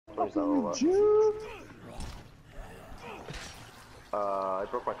20's not a lot. Juke! I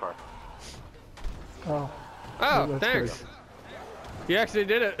broke my car. Oh. Oh, thanks. Crazy. You actually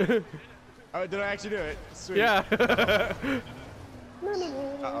did it. Oh, did I actually do it? Sweet. Yeah.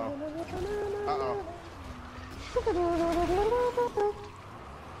 Uh-oh. Uh-oh.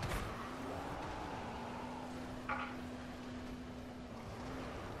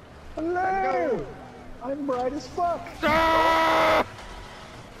 Hello! I'm bright as fuck.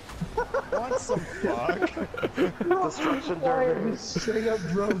 Want some fuck? Destruction Why derby. are just straight up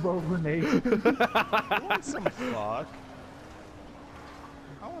drove over Nathan? Want some fuck?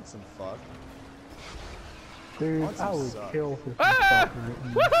 I want some fuck. Dude, Want some I would suck. kill for some Ah! fuck right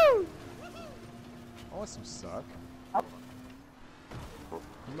now. Woohoo! I want some suck.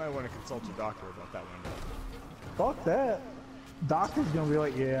 You might want to consult your doctor about that window. Fuck that. Doctor's gonna be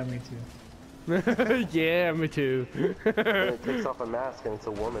like, yeah, me too. Yeah, me too. And it takes off a mask and it's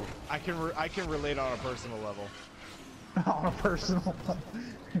a woman. I can relate on a personal level. On a personal level.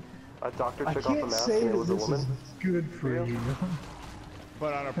 A doctor I took off a can't mask say and it that was a this woman. is good for you.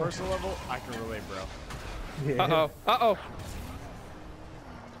 But on a personal level, I can relate, bro. Yeah. Uh-oh. Uh-oh.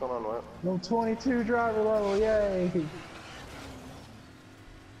 What's going on, what? No 22 driver level, yay!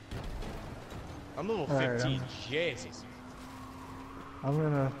 I'm level All right, 15. Jesus. I'm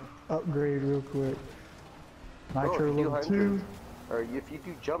gonna upgrade real quick. Bro, Nitro if you do level 2. Or if you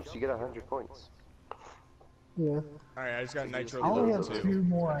do jumps, you get 100 points. Yeah. Alright, I just got nitro I only level have 2. 2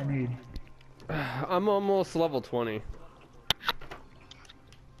 more I need. I'm almost level 20.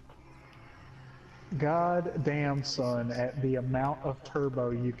 God damn, son, at the amount of turbo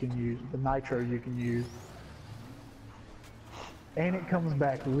you can use, the nitro you can use. And it comes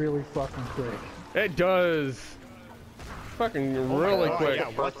back really fucking quick. It does. Fucking really Oh, quick. yeah,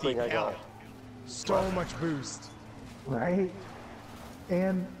 what First thing the I hell? got. So much boost. Right?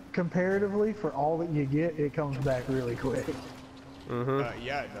 And comparatively, for all that you get, it comes back really quick.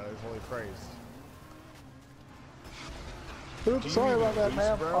 Yeah, it does. Holy praise. Oops, Do you sorry even about that, boost,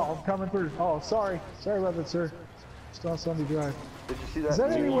 ma'am. bro? Oh, I'm coming through. Oh, sorry. Sorry about that, sir. Just on Sunday drive. Did you see that Is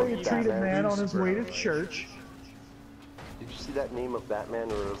that any meme way of you treat a Batman? man on his way to Bro. church? Did you see that meme of Batman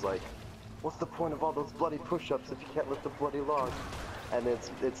where it was like, what's the point of all those bloody push-ups if you can't lift a bloody log? And it's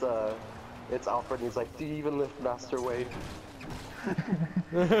Alfred and he's like, do you even lift Master Wade?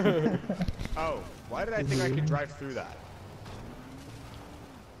 Oh, why did I think I could drive through that?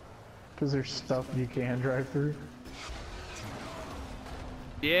 Because there's stuff you can drive through.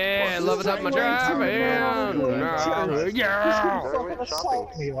 Yeah, leveled up my driving. Just Yeah. fucking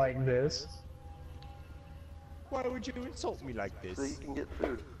assault me like this. Why would you insult me like So you this? can get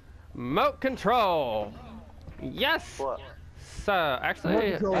food. Remote control. Yes. What? So, actually,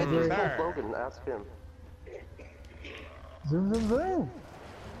 Remote control, I- Jay. There. Logan, ask him. Zoom, zoom, zoom.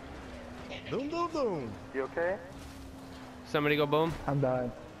 Boom, boom, boom. You okay? somebody go boom. I'm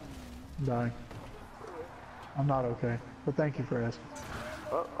dying. I'm dying. I'm not okay. But thank you for asking.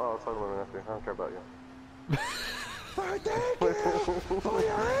 Oh, I was talking about my nephew. I don't care about you. For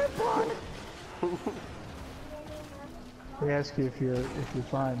your input! They ask you if you're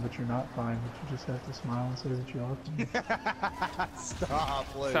fine, but you're not fine. But you just have to smile and say that you are. Stop,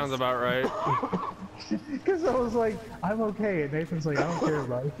 please. Sounds about right. Because I was like, I'm okay, and Nathan's like, I don't care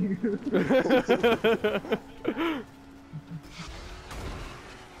about you.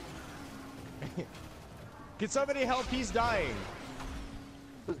 Can somebody help? He's dying.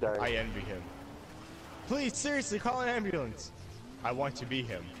 Who's dying? I envy him. Please, seriously, call an ambulance. I want to be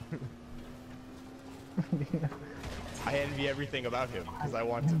him. I envy everything about him because I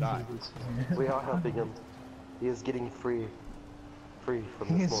want to die. We are helping him. He is getting free from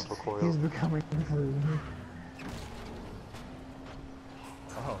this mortal coil. He's becoming free.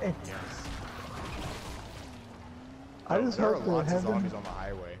 Oh, yes. I just There are hope that lots of heaven. zombies on the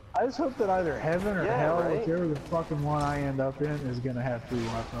highway. I just hope that either heaven or Yeah, hell, right? whichever the fucking one I end up in, is gonna have free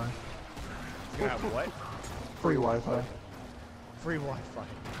Wi-Fi. He's gonna have what? Free Wi-Fi. Free Wi-Fi.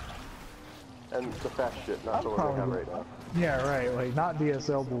 And the fast shit, not I'm the one we have probably- right now. Yeah, right. Like not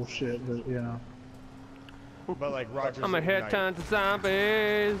DSL bullshit, but you know. But like Rogers. I'm a head tons of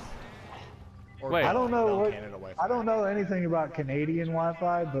zombies. Wait. I don't know what. Canada Wi-Fi. I don't know anything about Canadian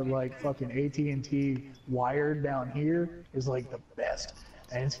Wi-Fi, but like fucking AT&T wired down here is like the best,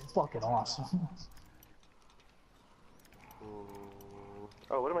 and it's fucking awesome.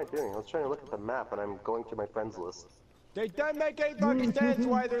 Oh, what am I doing? I was trying to look at the map and I'm going to my friends list. They don't make any fucking sense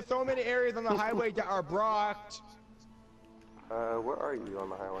why there's so many areas on the highway that are blocked. Where are you on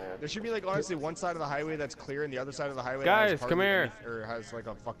the highway? There should be like honestly one side of the highway that's clear and the other side of the highway Guys, has come hardly here. any- or has like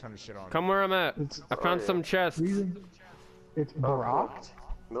a fuck ton of shit on it. Come where I'm at. It's I found some chests. reason. It's blocked.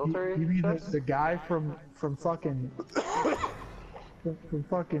 Military You mean chest? the guy from fucking from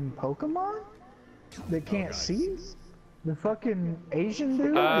fucking Pokemon that can't see? The fucking Asian dude?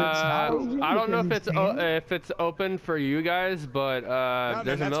 It's not Asian I don't know because he's tan? if it's open for you guys, but Nah,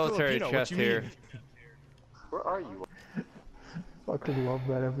 there's man, a that's military Filipino. chest What you here. mean? Where are you? Fucking love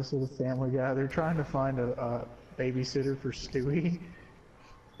that episode of Family Guy. They're trying to find a babysitter for Stewie.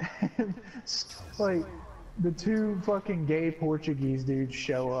 And, like, the two fucking gay Portuguese dudes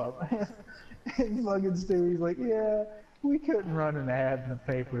show up. And fucking Stewie's like, yeah, we couldn't run an ad in the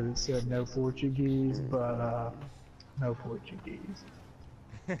paper that said no Portuguese, but, no Portuguese.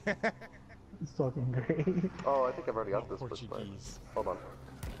 It's fucking great. Oh, I think I've already got this push button. Portuguese. Hold on.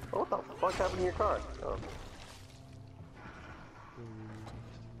 Oh, what the fuck happened in your car? Oh.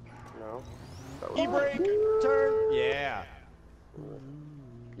 No. That was E-brake, turn. Yeah.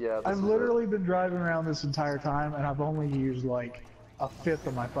 Yeah, this I've is literally been driving around this entire time, and I've only used like a fifth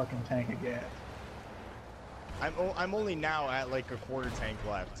of my fucking tank of gas. I'm only now at like a quarter tank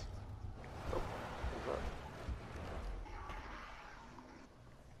left.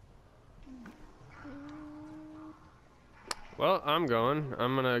 Well, I'm going.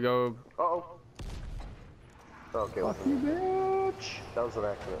 I'm gonna go. Uh-oh. Okay, Fuck you, bitch! that was an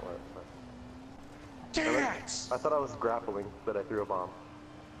accident. Damn it! I thought I was grappling, but I threw a bomb.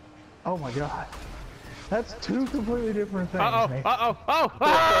 Oh my god. That's two completely different things, mate. Oh!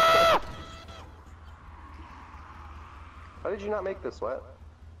 Ah! How did you not make this wet?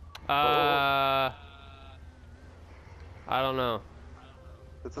 I don't know.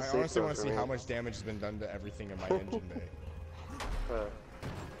 It's a I safe honestly zone want to for see me. how much damage has been done to everything in my engine bay.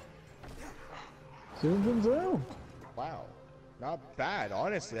 Zoom, zoom, zoom. Wow. Not bad,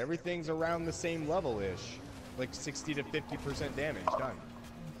 honestly. Everything's around the same level-ish. Like 60 to 50% damage done.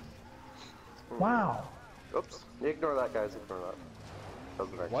 Wow. Oops. Ignore that, guys. Ignore that. That was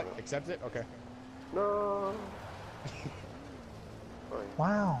an accident. What? Accept it? Okay. No. Sorry.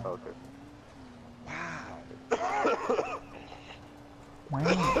 Wow. Okay. Wow.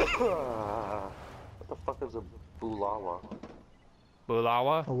 Wow. What the fuck is a bulawa?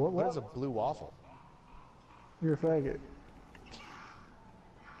 Bulawa? Oh, What is a blue waffle? You're a faggot.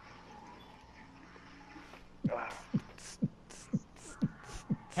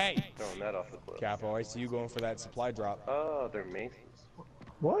 Hey! Throwing that off the cliff. Capo, I see you going for that supply drop. Oh, they're Macy's.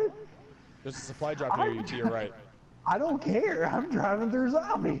 What? There's a supply drop near you to your right. I don't care. I'm driving through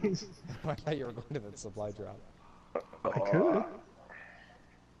zombies. I thought you were going to that supply drop. I could. I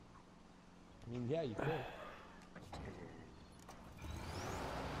mean, yeah, you could.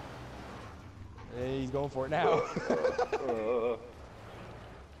 Hey, he's going for it now.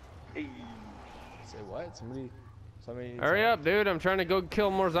 Hey. Say what? Somebody. Hurry up, dude! I'm trying to go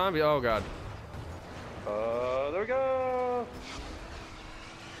kill more zombies. Oh god. There we go.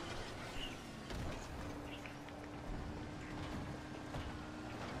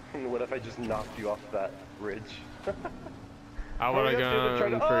 What if I just knocked you off that bridge? I would have gone for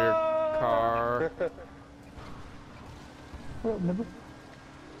your car. What up, nibble?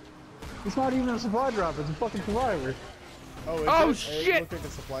 It's not even a supply drop. It's a fucking survivor. Oh, Oh, it shit! looked like a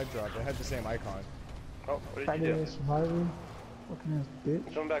supply drop. It had the same icon. Oh, what did you do? Faggot survivor. Fucking ass bitch.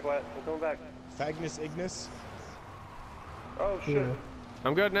 I'm coming back, Wyatt. I'm coming back. Fagnus Ignis. Oh, shit. Yeah.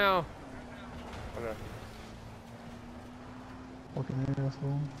 I'm good now. Okay. Fucking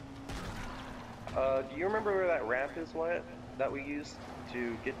asshole. Do you remember where that ramp is, Wyatt? That we used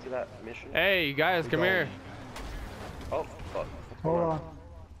to get to that mission? Hey, you guys, come here. Oh, fuck. What's Hold going on.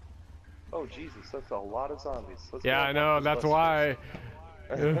 Oh, Jesus, that's a lot of zombies. Let's Yeah, go I know. back That's to why.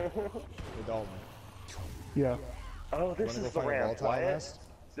 The Dalton. Yeah. Oh, this Wanna is go the find a ramp, volatile Wyatt. nest?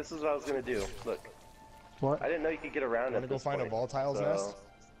 This is what I was gonna do. Look, What? I didn't know you could get around Wanna at go this find a point, volatiles so- nest?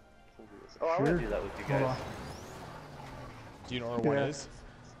 Oh, I wanna Sure. do that with you Hold guys. on. Do you know where one Yeah. is?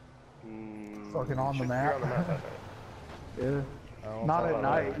 Fucking on the Should be map. on the map at night. Yeah. Oh, Not fuck. at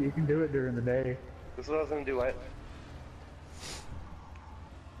night. You can do it during the day. This is what I was gonna do, Wyatt.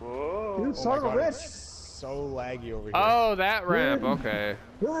 Whoa. Dude, Oh son my of a God, bitch! it's so laggy over here. Oh, that ramp. Okay.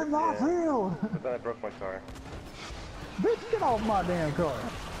 You're in my field! But then I broke my car. Bitch, get off my damn car!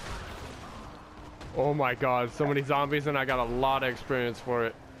 Oh my god, so many zombies and I got a lot of experience for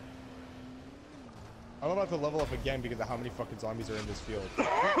it. I'm about to level up again because of how many fucking zombies are in this field.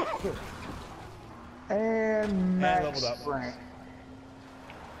 And max leveled up. rank.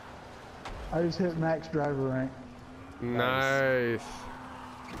 I just hit max driver rank. Nice.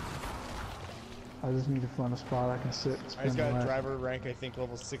 I just need to find a spot I can sit and I spend just my got last, driver rank, I think,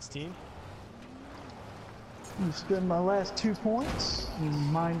 level 16. spend my last 2 points in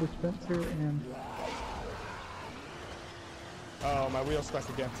mine dispenser and Oh, my wheel's stuck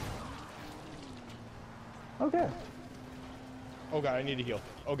again. Okay. Oh god, I need to heal.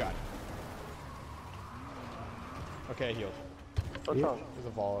 Oh god. Okay, I healed. What's wrong? There's a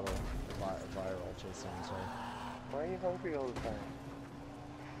volatile viral chasing me, sorry. Why are you hungry all the time?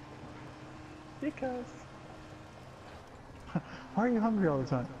 Because. Why are you hungry all the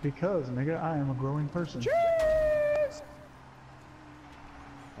time? Because, nigga, I am a growing person. Cheers!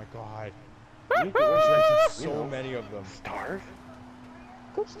 My god. You can So many of them. starve?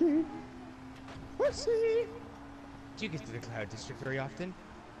 Pussy. Pussy! Do you get to the Cloud District very often?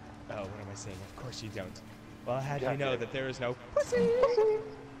 Oh, what am I saying? Of course you don't. Well, how do you know that there is no pussy?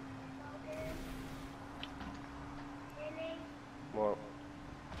 Well,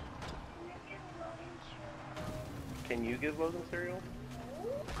 can you give Logan cereal?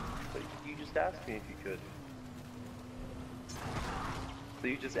 But you just asked me if you could. So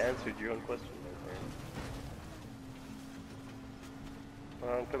you just answered your own question right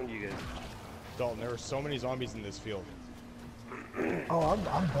there. I'm coming to you guys. Dalton, there are so many zombies in this field. Oh,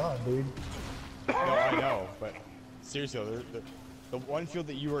 I'm done, dude. No, I know, but seriously, the one field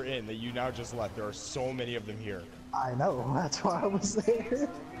that you were in, that you now just left, there are so many of them here. I know, that's why I was there.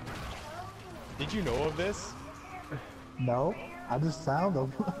 Did you know of this? No, I just found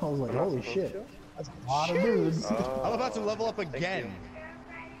them. I was like, holy shit. That's a lot of dudes. I'm about to level up again.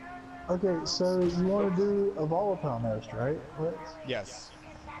 Okay, so you want to do a volatile nest, right? Yes.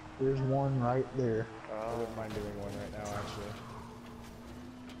 There's one right there. I wouldn't mind doing one right now, actually.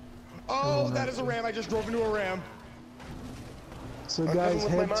 Oh, that is a ram. I just drove into a ram. So I'm guys,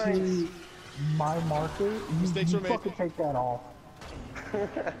 coming with head my to my marker. Mistakes You were made. fucking take that off.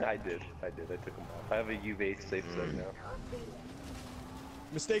 I did. I took them off. I have a UV safe zone now.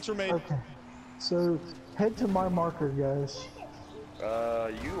 Mistakes were made. Okay. So head to my marker, guys.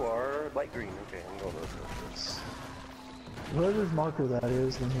 You are light green. Okay, I'm going with this. Whoever's marker that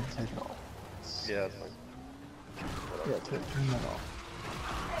is, they need to take it off. Yeah, that's fine. Yeah, turn that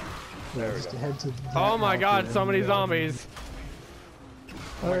off. There we Just go. head to Oh my that god, marker so and many then- zombies.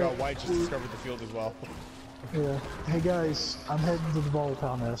 Oh my god, Alright, White just discovered the field as well. yeah. Hey guys, I'm heading to the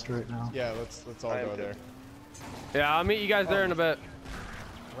volatile nest right now. Yeah, let's all I am go too. there. Yeah, I'll meet you guys there in a bit.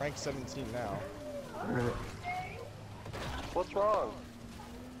 Rank 17 now. Alright. What's wrong?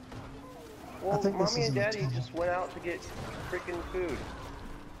 Well, think this mommy is and a daddy tunnel. just went out to get freaking food.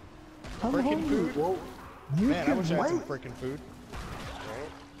 I'm Freaking hungry. food? Well, you Man, I can wish I had some wait. freaking food.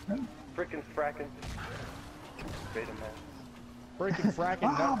 Right? Frickin' frackin'. Beta man. Freaking fracking,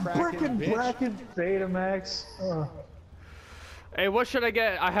 Ah, nut cracking, frickin' bitch. bracket Betamax. Hey, what should I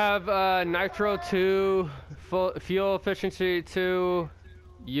get? I have Nitro 2, fuel efficiency 2,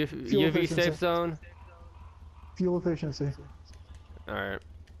 UV efficiency. safe zone. Fuel efficiency. Alright.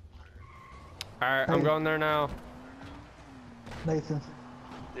 Alright, I'm Hey. going there now. Nathan,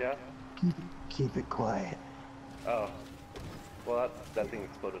 Yeah? keep it quiet. Oh. Well, that thing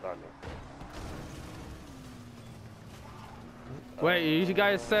exploded on me. Wait, you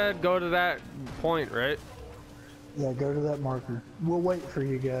guys said go to that point, right? Yeah, go to that marker. We'll wait for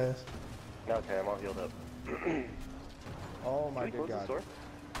you guys. Okay, I'm all healed up. Oh Can my we good close the god. door?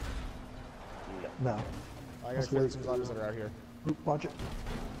 No. No. I gotta Let's clear wait. some zombies that are out here. Oop, watch it.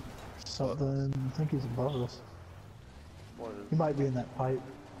 Something. I think he's above us. What is He might be in that pipe.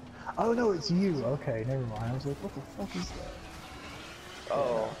 Oh no, it's you. Okay, never mind. I was like, what the fuck is that?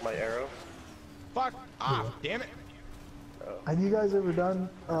 Oh, my arrow? Fuck! Ah, damn it! Have you guys ever done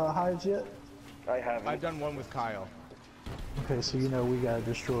hides yet? I haven't. I've done one with Kyle. Okay, so you know we gotta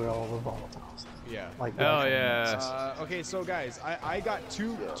destroy all the volatiles. Yeah. Like Oh that. yeah. Okay, so guys, I got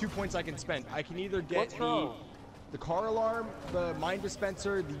two points I can spend. I can either get What's wrong? the car alarm, the mine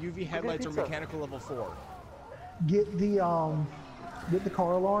dispenser, the UV headlights, or pizza. mechanical level 4. Get the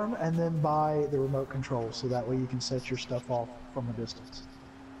car alarm and then buy the remote control so that way you can set your stuff off from a distance.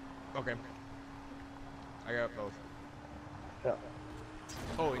 Okay. I got both. Yeah.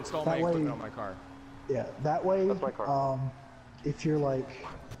 Oh, install That my equipment way- on my car. Yeah, that way, That's my car. if you're like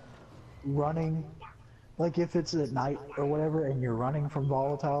running, like if it's at night or whatever and you're running from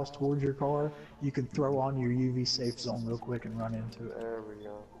volatiles towards your car, you can throw on your UV safe zone real quick and run into it. There we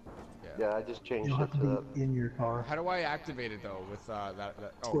go. Yeah. Yeah, I just changed You don't it have to to that. be in your car. How do I activate it though? With that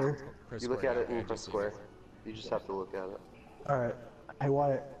oh, Square. press You look square, at yeah, it and okay, you I press just see square. it. You just have to look at it. Alright. Hey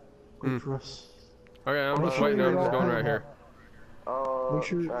Wyatt, wait for us. Okay, I'm Make just sure waiting. I'm you're just all going hit right it here. up. Make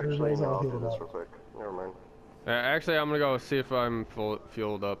sure Actually, everybody's no, all I'll hit do it this up. real quick. Never mind. Actually, I'm gonna go see if I'm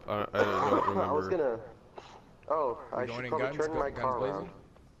fueled up. I don't remember. I was gonna... Oh, I going should in probably guns? turn my Guns car blazing? around.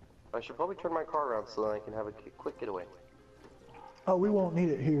 I should probably turn my car around so that I can have a quick getaway. Oh, we won't need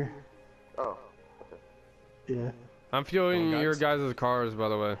it here. Oh, okay. Yeah. I'm fueling Going your guns? guys' cars, by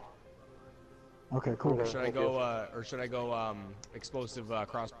the way. Okay, cool. Okay. Should I go? Or should I go? Explosive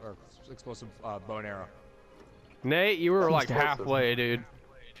cross or explosive bow and arrow. Nate, you were like Explosive. halfway, dude.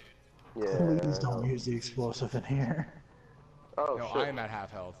 Yeah. Please don't use the explosive in here. Oh No, shit. I am at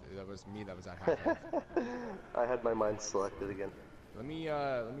half health. That was me. That was at half health. I had my mind selected again. Let me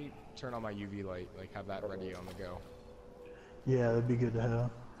turn on my UV light. Like have that ready on the go. Yeah, that'd be good to have.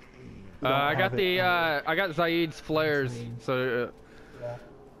 I got I got Zaid's flares, so.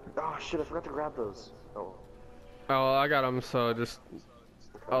 Oh shit! I forgot to grab those. Oh. Oh, I got them, so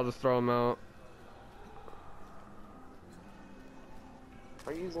I'll just throw them out.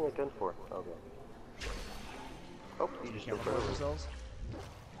 What are you using a gun for? Okay. Oh, you just Can't took record those. ourselves.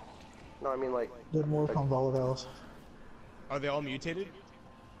 No, I mean like. Didn't work on Volatils. Are they all mutated?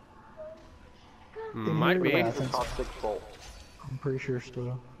 Might be. Yeah, I It's a think so. toxic bolt. I'm pretty sure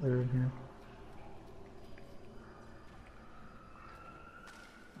still they're in here.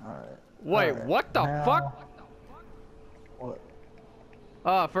 Alright. Wait, Alright, what the now- fuck? What?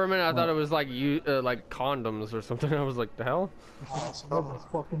 For a minute, I thought it was like like condoms or something. I was like, the hell? Oh, somebody's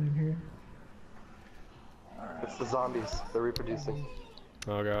fucking in here. It's the zombies. They're reproducing.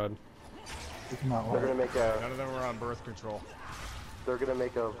 Oh god. It's not They're gonna like make a. None of them are on birth control. They're gonna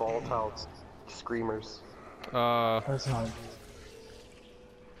make a volatile screamers. that's not.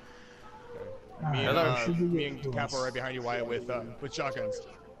 Me Alright, should we me get and Cap close? are right behind you, Wyatt, with shotguns.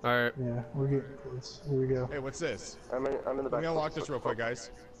 All right. Yeah, we're getting close. Here we go. Hey, what's this? I'm in the back. Let me unlock this real quick, guys.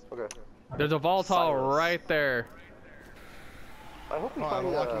 Okay. There's a volatile Silence. right there. I hope we Oh, I'm find.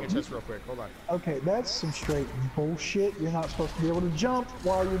 unlocking a chest real quick. Hold on. Okay, that's some straight bullshit. You're not supposed to be able to jump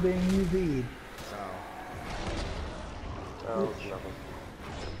while you're being UV'd. Oh, it's nothing.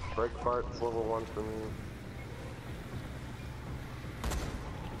 Break parts level 1 for me.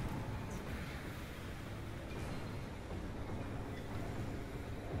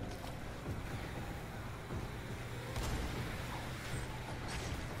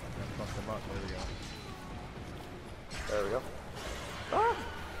 Fuck them up. There we go. There we go. Ah!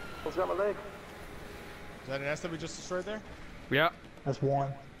 Almost got my leg. Is that an S that we just destroyed there? Yeah. That's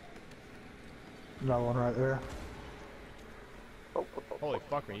one. Another one right there. Oh, Holy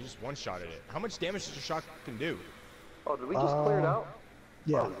fuck, man. You just one-shotted it. How much damage does your shotgun do? oh, did we just clear it out?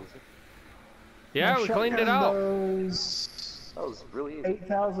 Yeah. That was easy. Yeah, we cleaned it out. Does That was really easy.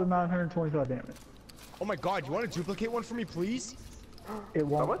 8,925 damage. Oh my god, you want to duplicate one for me, please? It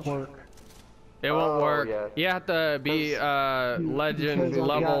won't much? work. It won't Oh, work. yeah. You have to be legend Because I've got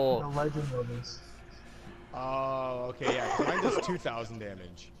level. the legend levels. Oh, okay, yeah. 'Cause mine does 2,000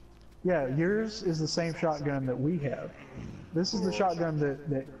 damage. Yeah, yours is the same shotgun that we have. This is the shotgun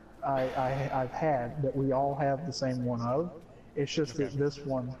that I've had, that we all have the same one of. It's just that this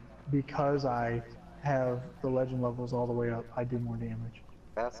one, because I have the legend levels all the way up, I do more damage.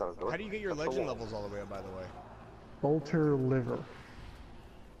 That sounds good. How do you get your legend levels all the way up, by the way? Bolter liver.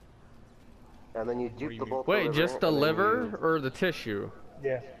 And then you do dupe you the mean? bolt. Wait, just the liver or the tissue?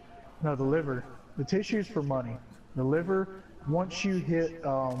 Yeah. No, the liver. The tissue's for money. The liver, once you hit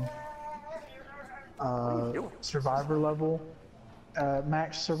survivor level,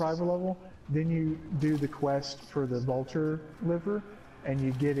 max survivor level, then you do the quest for the vulture liver, and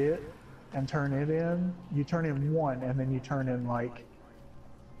you get it and turn it in. You turn in one, and then you turn in like,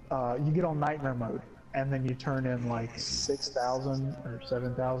 you get on nightmare mode, and then you turn in like 6,000 or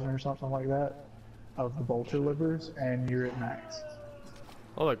 7,000 or something like that of the vulture livers, and you're at max.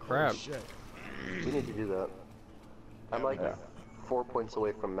 Holy crap. Holy shit. We need to do that. I'm like 4 points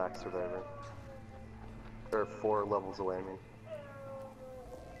away from max survivor. Or 4 levels away, I mean.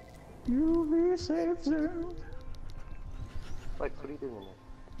 UV safe zone. Like, what are you doing in there?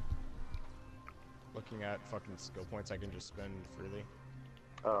 Looking at fucking skill points I can just spend freely.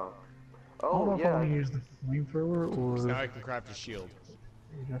 Oh. I don't know Oh, if I'm gonna yeah. use the flamethrower So now or I can craft a shield.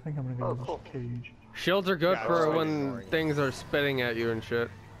 I think I'm gonna go Oh, with cool. the cage. Shields are good Yeah, for just when ignoring it. things are spitting at you and shit.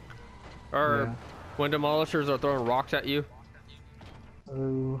 Or Yeah. when demolishers are throwing rocks at you.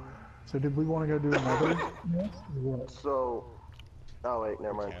 So did we want to go do another? Yes. Or what? So. Oh, wait,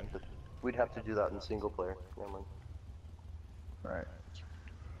 never mind. can. We'd have to do that in single player. Never mind. Right.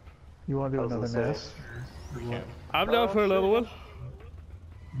 You want to do I was another gonna nest? We can. I'm down for another one.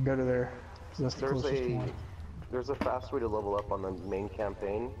 Go to there. 'Cause that's the There's closest a one. there's a fast way to level up on the main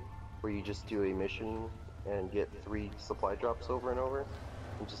campaign, where you just do a mission and get 3 supply drops over and over,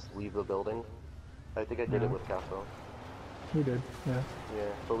 and just leave the building. I think I did it Yeah. with Capo. We did. Yeah. Yeah,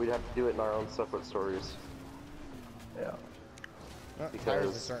 but we'd have to do it in our own separate stories Yeah. Oh, tires are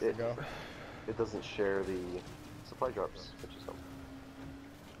because starting to go. it doesn't share the supply drops, which is something.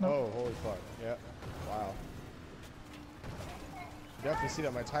 Oh, holy fuck. Yeah. Wow. You definitely see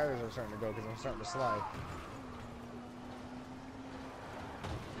that my tires are starting to go because I'm starting to slide.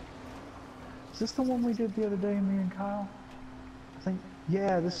 Is this the one we did the other day, me and Kyle? I think,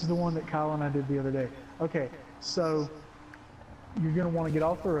 yeah, this is the one that Kyle and I did the other day. Okay, so you're gonna want to get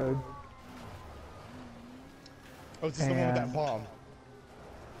off the road. Oh, this is the one with that bomb.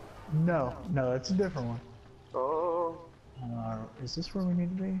 No, it's a different one. Oh. Is this where we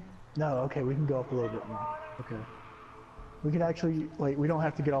need to be? No, okay, we can go up a little bit more. Okay. We can actually, like, we don't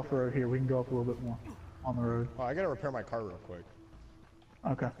have to get off the road here. We can go up a little bit more on the road. Oh, I gotta repair my car real quick.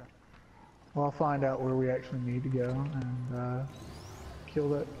 Okay. Well, I'll find out where we actually need to go and kill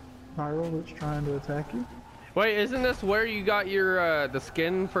that viral that's trying to attack you. Wait, isn't this where you got your the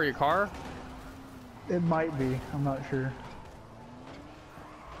skin for your car? It might be. I'm not sure.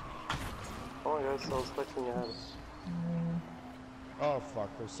 Oh my gosh, I was expecting you had it. Oh fuck,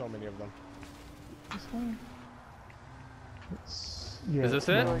 there's so many of them. This one? Yeah, Is this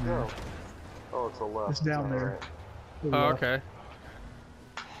it? Where do I go? Oh, it's a left. It's down there. Right. To the Oh, left. okay.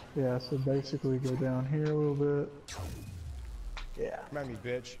 Yeah, so basically go down here a little bit. Yeah. Come at me,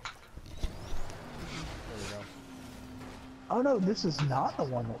 bitch. There we go. Oh no, this is not the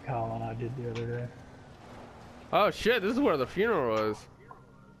one that Kyle and I did the other day. Oh shit, this is where the funeral was.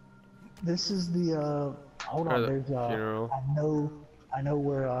 This is the hold Or on, the there's funeral. I know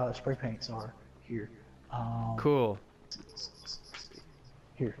where spray paints are here. Cool.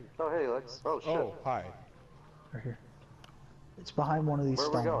 Here, Oh, hey, Lex. Oh, shit. Oh, hi. right here. It's behind one of these Where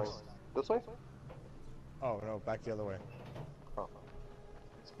are we stones. going? This way? Oh no, back the other way. Oh.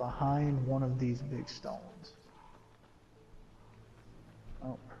 It's behind one of these big stones.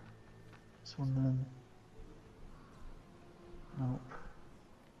 Oh. This one then. Nope.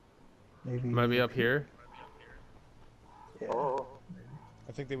 Maybe. Might be up here. Yeah. Oh.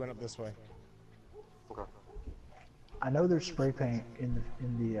 I think they went up this way. Okay. I know there's spray paint in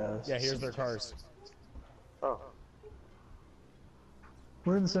the Yeah, here's their cars. Oh.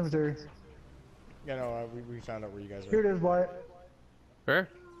 We're in the cemetery. Yeah, no, we found out where you guys Here are. it is, Wyatt. Where?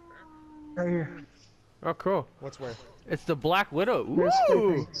 Right here. Oh, cool. What's where? It's the Black Widow. There's spray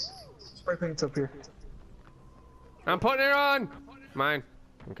Woo! paints. Spray paints up here. I'm putting it on. Mine.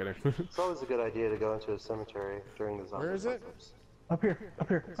 I'm kidding. It's always a good idea to go into a cemetery during the zombie Where is it? apocalypse. Up here. Up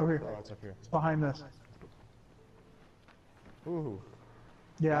here. Over here. Oh, it's up here. It's behind this. Ooh.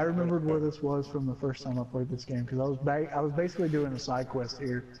 Yeah, I remembered where this was from the first time I played this game because I was basically doing a side quest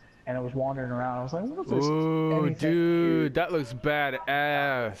here, and I was wandering around. I was like, "What is this?" Ooh, dude, that looks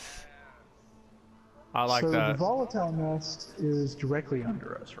badass. I like so that. the volatile nest is directly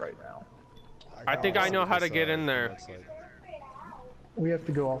under us right now. I think I know how to get in there. Looks like. We have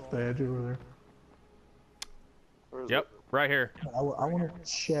to go off the edge over there. Where is Yep, right here. I want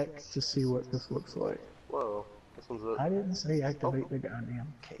to check to see what this looks like. it? Whoa. This one's a... I didn't say activate the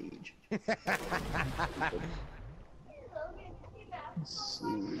goddamn cage. Let's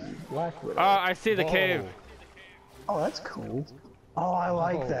see. Black Widow. I see the cave. Oh, that's cool. Oh, I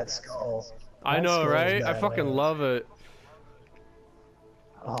like that skull. I That know, skull's right? I fucking badass. love it.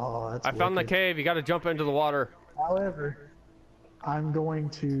 Oh, that's I found the wicked. cave. You got to jump into the water. However, I'm going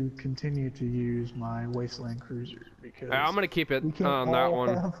to continue to use my Wasteland Cruiser because I'm gonna keep it we can't on that all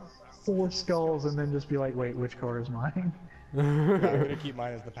one. have 4 skulls and then just be like, wait, which car is mine? I'm gonna keep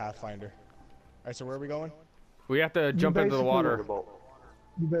mine as the Pathfinder. Alright, so where are we going? We have to jump into the basically water. Thunderbolt.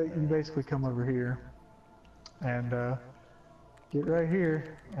 You basically come over here and get right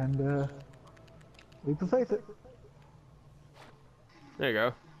here and leap of faith it. There you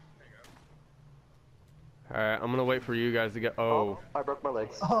go. Alright, I'm gonna wait for you guys to get. Oh. I broke my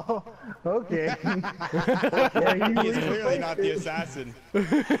legs. Oh, okay. Yeah, you He's leap of clearly faith not the it. assassin.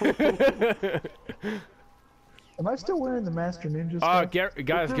 Am I still wearing the Master Ninja Oh, stuff?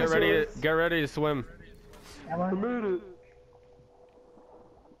 guys, get ready to swim. Am I? I made it.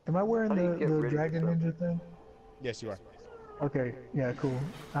 Am I wearing How do you the get ready to Dragon swim? Ninja thing? Yes, you are. Okay, yeah, cool.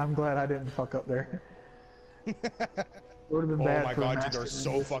 I'm glad I didn't fuck up there. Would have been Oh bad my for a god, dude, Master there's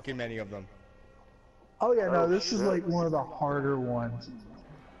so Ninja. fucking many of them. Oh yeah, no, Oh, this is shit. like one of the harder ones.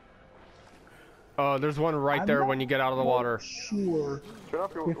 Oh, there's one right I'm there not when you get out of the water. Sure, Turn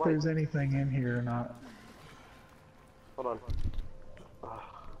off your if light. there's anything in here or not. Hold on.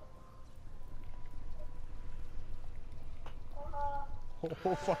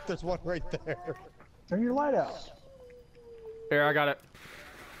 Oh fuck, there's one right there. Turn your light out. Here, I got it.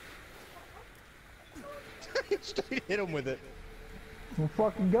 Straight hit him with it. We'll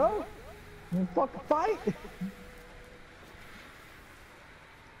fucking go. We'll fucking fight.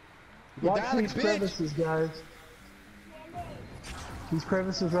 You Watch die like these a bitch. crevices, guys. These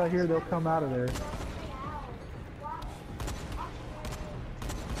crevices right here, they'll come out of there.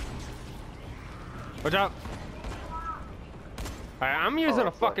 Watch out. Alright, I'm using a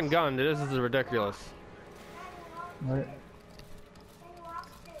that's fucking nice. gun. This is ridiculous. Right.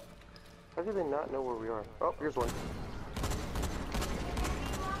 How do they not know where we are? Oh, here's one.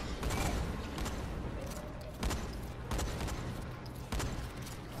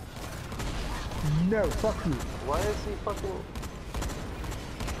 No, fuck you. Why is he fucking...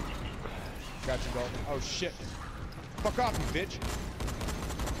 Got you, Dalton. Oh shit. Fuck off, you bitch.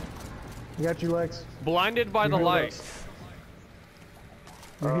 I got you, Lex. Blinded by You the healed up. lights.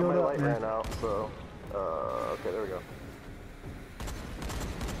 You're healed my up, light man. ran out, so... okay, there we go.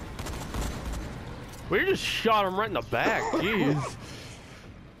 We just shot him right in the back. Jeez.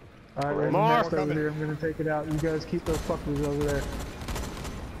 Alright, there's a More. nest over here. I'm gonna take it out. You guys keep those fuckers over there.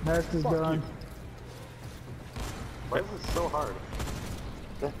 Nest is Fuck done. you. Why is this so hard?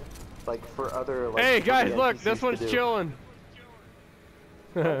 Like, for other, like... Hey for guys, the look, NPCs this to one's do. chilling.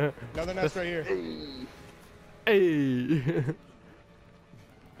 Another nest right here. Hey.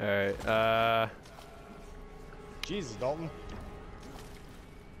 Hey. Alright, Jesus, Dalton.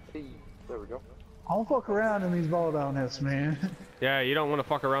 Hey. There we go. I don't fuck around in these volatile nests, man. yeah, you don't want to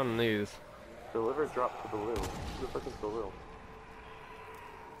fuck around in these. Deliver drop to the Lil. Who the fuck is the Lil?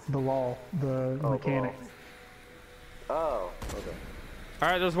 The law, the Oh, mechanic. Oh, okay.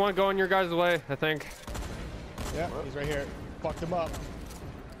 Alright, there's one going your guys' way, I think. Yeah, he's right here. Fucked him up.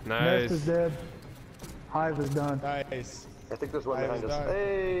 Nice. Nest is dead. Hive is done. Nice. I think there's one I behind was us. done.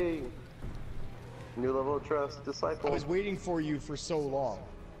 Hey! New level of trust, I disciple. was waiting for you for so long.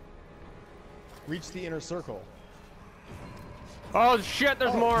 Reach the inner circle. Oh shit,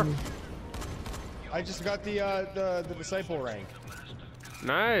 there's more. I just got the disciple rank.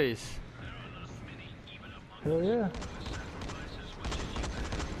 Nice. Hell yeah.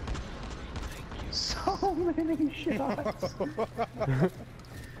 So many shots.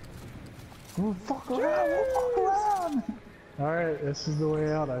 We'll fuck around, we'll fuck around. Alright, this is the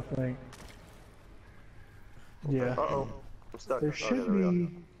way out, I think. Yeah. Uh-oh. I'm stuck. There Okay, should there we go. be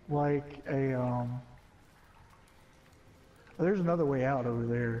like a there's another way out over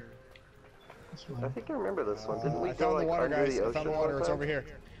there. This way. I think I remember this one. Didn't we I go found like the water, under guys. the I ocean? found the water. It's over here.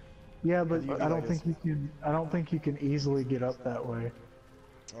 Yeah, but You I don't like think you can. I don't think you can easily get up that way.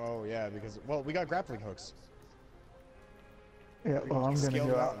 Oh yeah, because well, we got grappling hooks. Yeah, well, I'm gonna Scale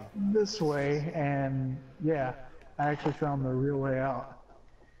go the out this way, and yeah, I actually found the real way out.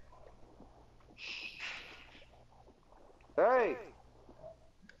 Hey!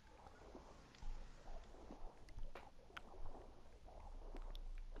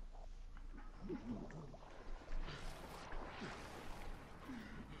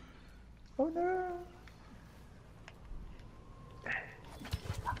 Oh no!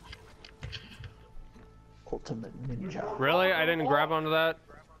 Ultimate Ninja. Really? I didn't grab onto that?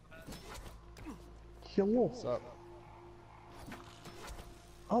 Kill. What's up?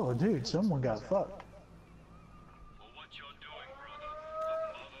 Oh, dude, someone got fucked. For what you're doing, brother,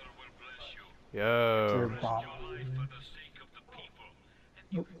 the mother will bless you. Yo. They're bomb- Your life for the sake of the people, and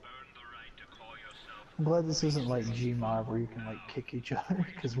you've earned the right to call yourself. I'm glad this isn't like Gmod where you can like kick each other,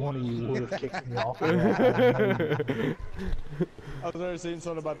 because one of you would have kicked me off. Of that. I was already saying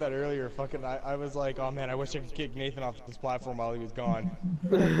something about that earlier. Fucking, I was like, oh man, I wish I could kick Nathan off this platform while he was gone.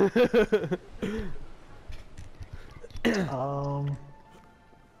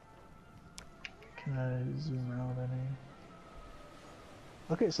 Can I zoom out any?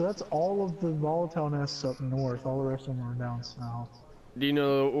 Okay, so that's all of the volatile nests up north. All the rest of them are down south. Do you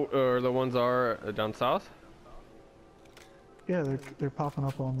know where the ones are down south? Yeah, they're popping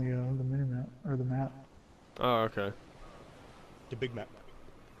up on the mini map or the map. Oh, okay. The big map.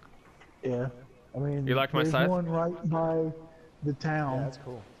 Yeah, I mean, You like my there's scythe? one right by the town. Yeah, that's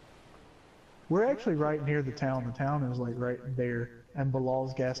cool. We're actually right near the town. The town is like right there, and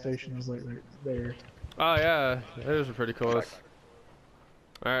Bilal's gas station is like right there. Oh yeah, those are pretty close.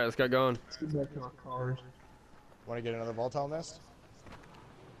 Alright, let's get going. Let's get back to our cars. Want to get another volatile nest?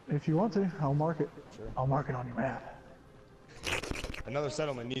 If you want to, I'll mark it. Sure. I'll mark it on your map. Another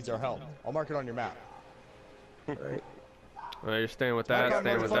settlement needs our help. I'll mark it on your map. Right. Alright, you're staying with that, Okay,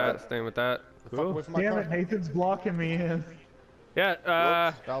 staying with motherfucker. that, staying with that. Fuck Cool. away from my Damn car. it, Nathan's blocking me in.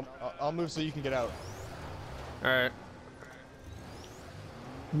 Yeah, I'll move so you can get out. alright.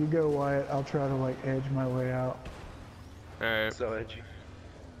 You go, Wyatt. I'll try to like edge my way out. Alright. So edgy.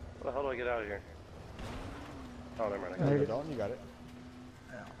 How the hell do I get out of here? Oh, never mind. I There got you it. go, Dalton. You got it.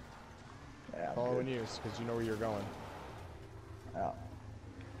 Yeah, I'm Following good. you, because you know where you're going. Out.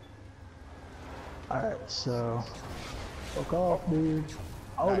 Alright, so fuck off, dude.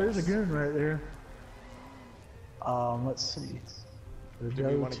 Oh, there's a Nice. goon right there. Let's see. Do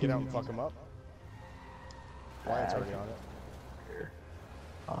we want to get out and fuck him up? Wyatt's already on it.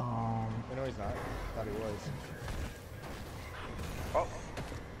 No, he's not. Thought he was. Oh,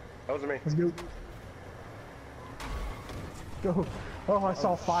 that wasn't me. Let's go. Go. Oh, I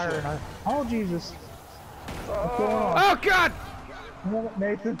saw fire and oh, Jesus. What's going on? Oh God!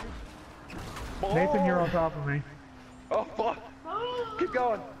 Nathan. Nathan, you're on top of me. Oh, fuck. Keep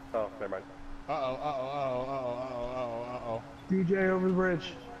going. Oh, never mind. Uh-oh. DJ over the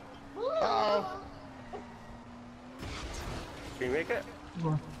bridge. Uh-oh. Can you make it?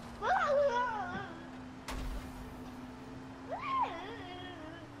 Come on.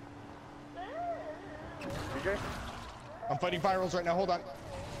 DJ? I'm fighting virals right now. Hold on.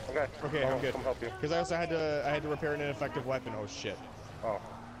 Okay. Okay, I'm good. Come help you. Because I also had to repair an ineffective weapon. Oh shit. Oh.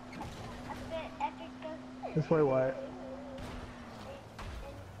 This way, Wyatt.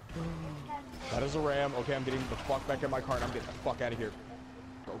 That is a ram. Okay, I'm getting the fuck back in my car and I'm getting the fuck out of here.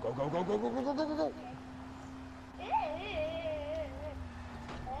 Go.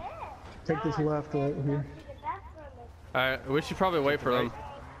 Take this left right here. Alright, we should probably wait for them.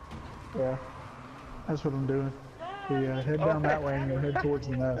 Yeah. That's what I'm doing. Yeah, head down that way and you'll head towards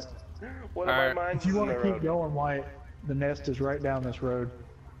the nest. One of my Alright. mines If you is in want the to keep road. going, Wyatt, the nest is right down this road.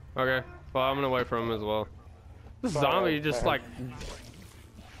 Okay. Well, I'm gonna wait for them as well. This zombie just like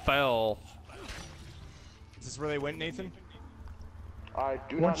fell. Is this where they went, Nathan? I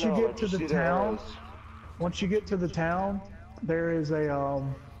do Once not you know. get I to just the see their town, arrows. once you get to the town, there is a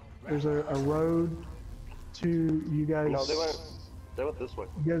road to you guys. No, they went this way.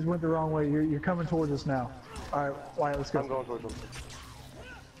 You guys went the wrong way. You're coming towards us now. All right, Wyatt, let's go. I'm going towards them.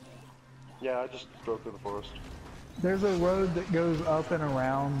 Yeah, I just drove through the forest. There's a road that goes up and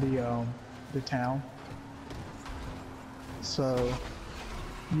around the town, so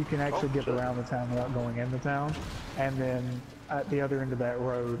you can actually get shit. around the town without going in the town. And then at the other end of that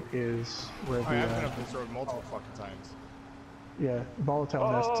road is where Oh, yeah, I've been the up this road multiple fucking times. yeah,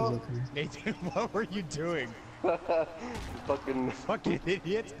 volatile nest is up here. Nathan, what were you doing? Fucking. Fucking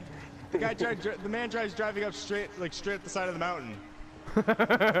idiot. The man tries driving up straight up the side of the mountain.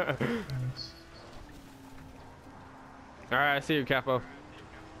 Alright, I see you, Capo.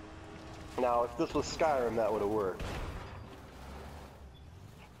 Now, if this was Skyrim, that would have worked.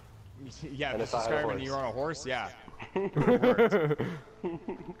 Yeah, And if if this I is had a Skyrim and horse. you're on a horse, yeah.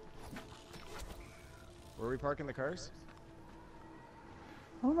 Where are we parking the cars?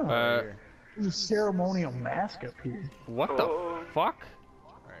 I don't know. Uh, There's a ceremonial mask up here. what the fuck?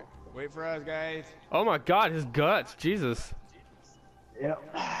 Alright, wait for us, guys. Oh my God, his guts, Jesus.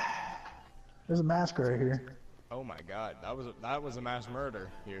 Yep. There's a mask right here. Oh my god, that was a mass murder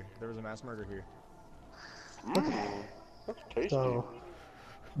here. There was a mass murder here. That's tasty. So,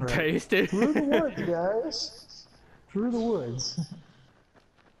 right. Tasted. Through the woods, guys. Through the woods.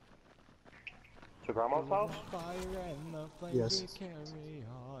 To Grandma's house? Fire and the flame Yes. we carry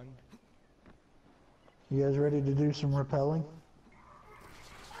on. You guys ready to do some rappelling?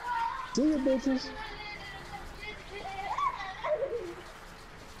 See ya, bitches.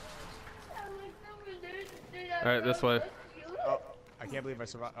 Alright, this way. Oh, I can't believe I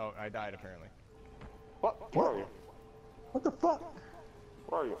survived. Oh, I died apparently. What? Where are you? What the fuck?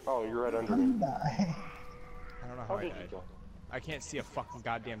 Where are you? Oh, you're right under How do you me. die? I don't know How how I did you died. go? I can't see a fucking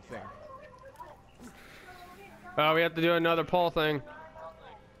goddamn thing. Oh, we have to do another poll thing.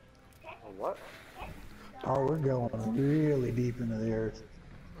 What? Oh, we're going really deep into the earth.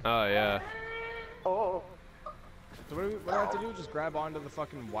 Oh yeah. Oh. So what do I have to do? Just grab onto the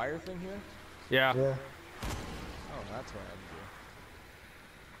fucking wire thing here? Yeah. Yeah. Oh, that's what I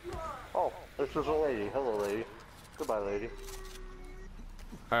have to do. Oh, this is a lady. Hello, lady. Goodbye, lady.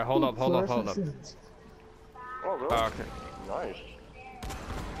 Alright, hold up. Fluorescent Oh, shits. Oh, really? okay. Nice.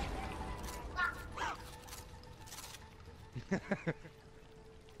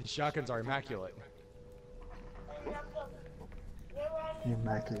 These shotguns are immaculate. The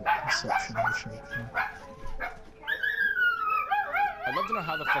immaculate conception of shotgun. I'd love to know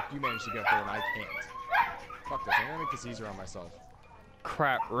how the fuck you managed to get up there and I can't. Fuck this, I'm gonna make this easier on myself.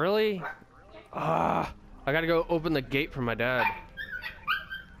 Crap, really? Ah, I gotta go open the gate for my dad.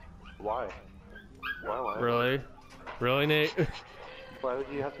 Why? Why? Really? Really, Nate? Why would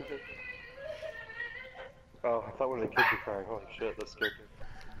you have to do? Oh, I thought one of the kids were crying. Holy shit, that's scary.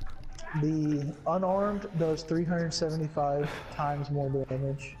 The unarmed does 375 times more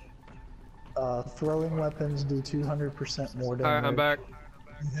damage. Throwing weapons do 200% more damage. Alright, I'm back.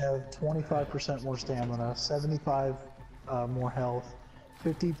 You have 25% more stamina, 75 more health,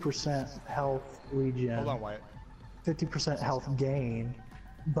 50% health regen, Hold on, Wyatt. 50% health gain.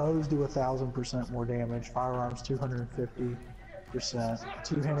 Bows do 1,000% more damage. Firearms 250%.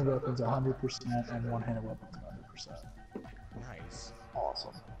 Two-handed weapons 100%, and one-handed weapons Nice.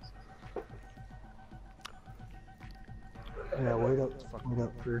 Awesome. Yeah, wait up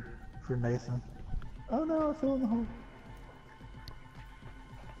for Nathan. Oh no, I fell in the hole.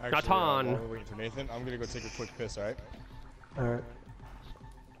 Actually, Natan. while we're waiting for Nathan, I'm gonna go take a quick piss, alright? Alright.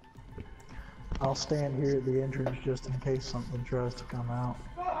 I'll stand here at the entrance just in case something tries to come out.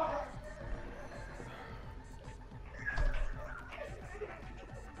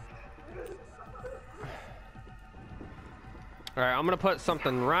 Alright, I'm gonna put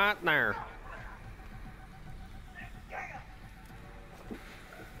something right there.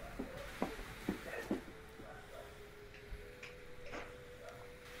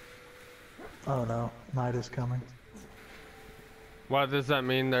 Oh no, night is coming. What does that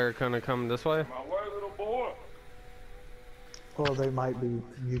mean? They're gonna come this way? My way, little boy. Well, they might be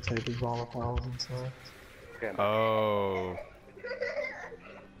mutated volatiles and stuff. Oh.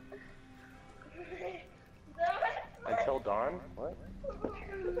 Until dawn? What?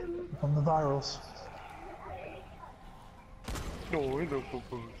 From the virals. Oh,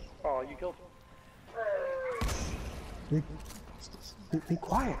 you killed him. Be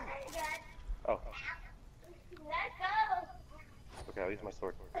quiet. Oh. Okay, I'll use my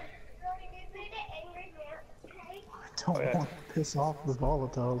sword. I don't want to piss off the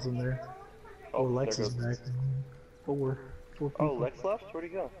volatiles in there. Oh, Lex there is goes- back. Four people. Oh, Lex left? Where'd he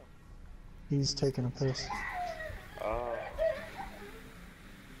go? He's taking a piss.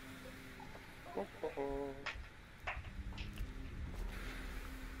 Let's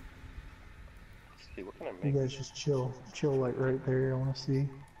see, what can I You make? guys just chill like right there. I want to see.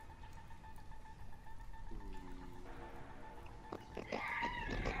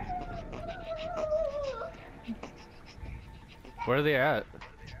 Where are they at?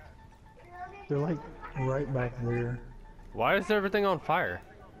 They're like right back there. Why is everything on fire?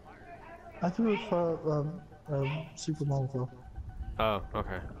 I threw a super molotov. Oh,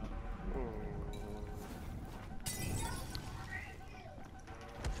 okay.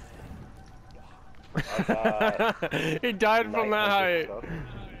 He died from that height.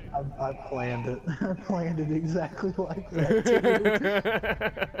 I planned it. I planned it exactly like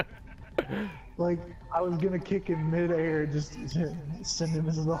that. Too. Like I was gonna kick him midair, just send him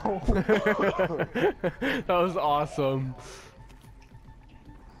into the hole. That was awesome.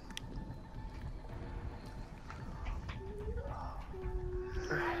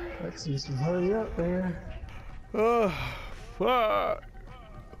 Let's just hurry up there. Oh, fuck.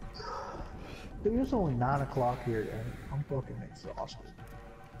 Dude, it's only 9 o'clock here, and I'm fucking exhausted.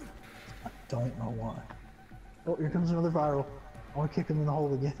 I don't know why. Oh, here comes another viral. I want to kick him in the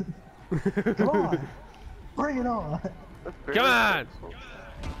hole again. Come on! Bring it on! Come on!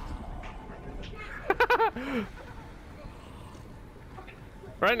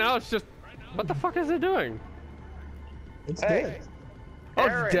 Right now it's just... What the fuck is it doing? It's Hey. dead. Oh,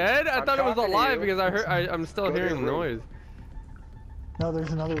 Aaron, it's dead? I I'm thought it was talking to alive you. because I'm still Go to hearing your room. noise. No,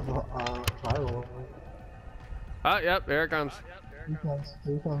 there's another viral. Ah, yep, here it comes. Here he comes.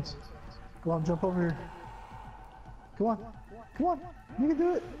 Here he comes. Come on, jump over here. Come on. Come on. You can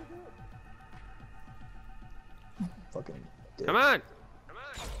do it. Fucking dead. Come on!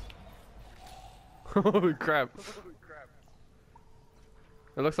 Holy crap.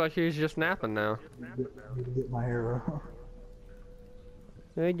 It looks like he's just napping now. Need to get my arrow.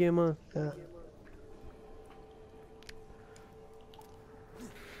 Hey, Gemma. Yeah.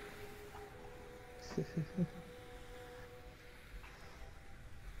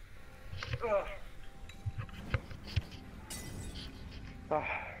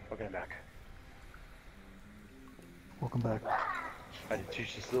 Okay, I'm back. Welcome back. I had to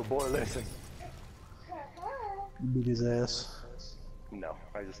teach this little boy a lesson. You beat his ass. No,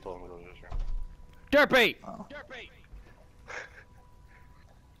 I just told him to go to this room. Derpy!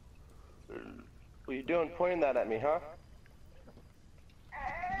 What are you doing pointing that at me, huh?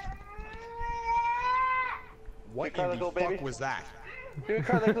 What cry in like the a little fuck baby? was that? Do you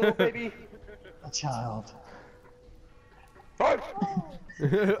cry like a little baby? A child. Run!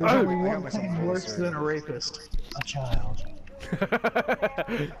 There's only I got one myself thing really worse sorry. than a rapist. A child.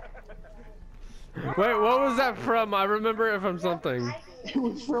 Wait, what was that from? I remember it from something. It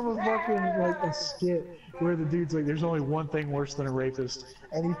was from a fucking, like, a skit where the dude's like, there's only one thing worse than a rapist.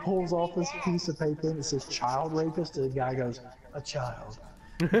 And he pulls off this piece of paper and it says child rapist, and the guy goes, a child.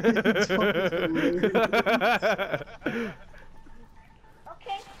 It's fucking hilarious.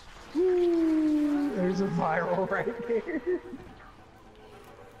 Okay. Woo, there's a viral right there.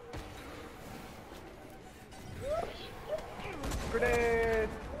 Grenade!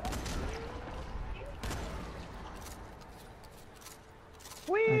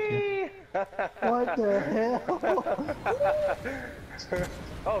 Whee! What the hell?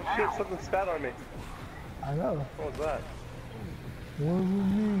 Oh shit, something spat on me. I know. What was that?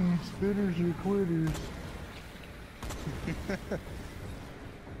 Wasn't me. Spitters are quitters.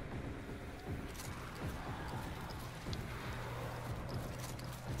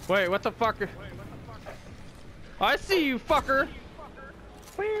 Wait, what the fuck? I see you, fucker.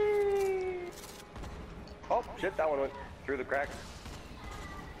 Whee! Oh shit, that one went through the crack.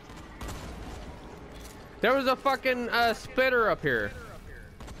 There was a fucking spitter up here.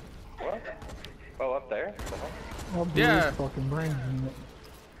 What? Oh, up there? I'll do Yeah. his fucking brains in it.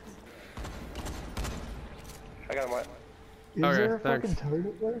 I got him. What? Is Okay, there a thanks. fucking toad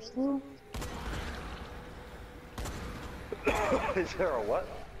up there still? Is there a what?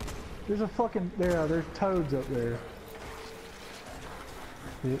 There's a fucking, there's toads up there.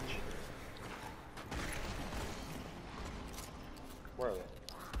 Bitch. Where are they?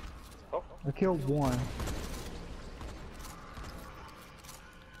 Oh, I killed one.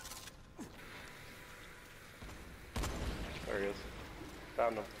 there he is.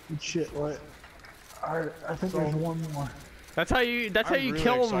 Found him. Good shit, what? Alright, I think there's one more. That's how you really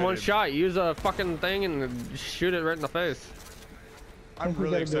kill him in one excited. shot. You use a fucking thing and shoot it right in the face. I'm think we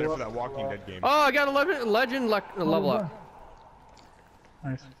really gotta go excited for up. that Walking Dead game. Oh, I got a legend level up.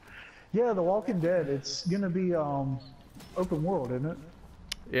 Nice. Yeah, The Walking Dead, it's gonna be, open world, isn't it?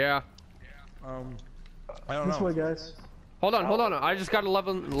 Yeah. I don't This know. way, guys. Hold on. I just got a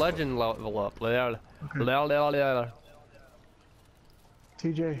legend level up.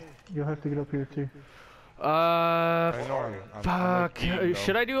 TJ, you'll have to get up here too. I know I'm Fuck. like eating,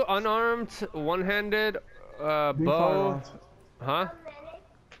 Should I do unarmed, one-handed, Do bow? firearms. Huh?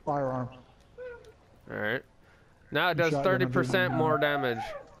 Firearms. Alright. Now it does Shotgun would be 30% more damage.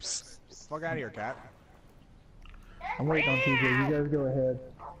 Fuck out of here, cat. I'm waiting on TJ. You guys go ahead.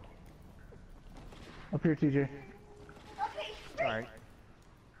 Up here, TJ. Alright.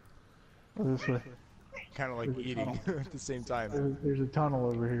 Or this way. Kind of like There's a eating tunnel. at the same time. There's a tunnel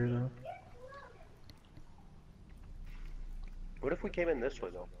over here, though. What if we came in this way,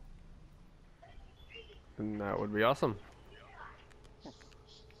 though? And that would be awesome.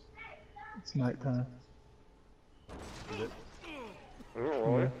 It's nighttime.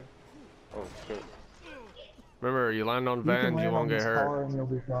 Really? Oh, shit. Remember, you land on You can vans, you land on won't get this hurt. car and you'll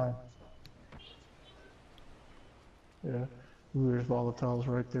be fine. Yeah. Ooh, there's volatiles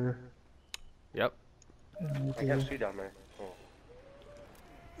right there. Yep. And I can't see down there. Oh.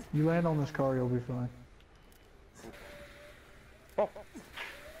 you land on this car, you'll be fine. Oh.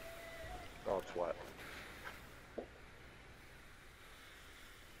 Oh, it's wet.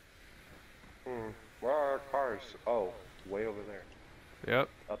 Where are our cars? Oh, way over there. Yep.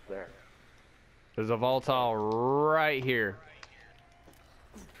 Up there. There's a volatile right here.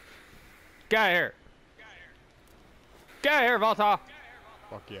 Get out of here. Get out of here, volatile.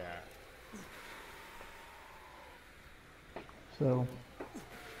 Fuck yeah. So,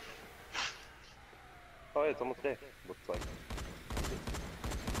 Oh, yeah, it's almost day. Looks like.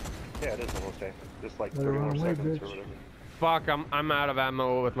 Yeah, it is almost day. Just like Better 30 more run away, seconds bitch. or whatever. Fuck, I'm out of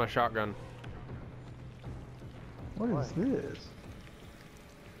ammo with my shotgun. what is this?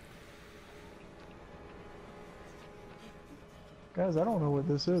 Guys, I don't know what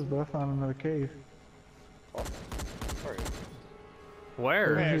this is, but I found another cave. Oh, sorry.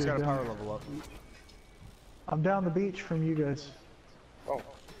 Where? Hey, I just here, got a down power here. level up. I'm down the beach from you guys. Oh,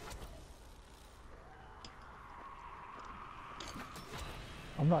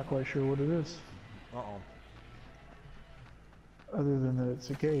 I'm not quite sure what it is, Uh-oh. other than that it's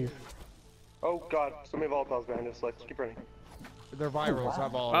a cave. oh god, so many volatiles behind us. Let's keep running. They're virals,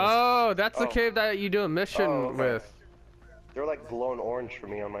 have all of Oh, that's the Oh. cave that you do a mission Oh, okay. with. They're like glowing orange for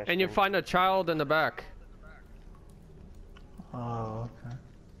me on my And you screen. find a child in the back. Oh, okay.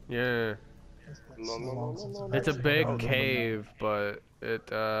 Yeah. No, no, no, no, no, It's a no. big Oh, cave, but it,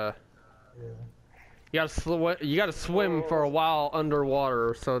 Yeah. you gotta swim for a while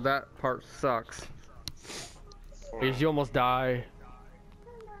underwater, so that part sucks. Because you almost die.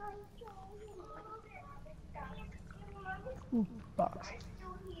 Box.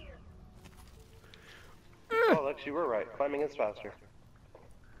 Oh, Lex, you were right. Climbing is faster.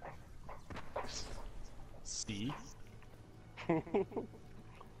 See?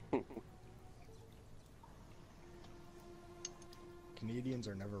 Canadians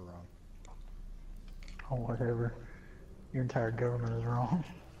are never wrong. Oh, whatever. Your entire government is wrong.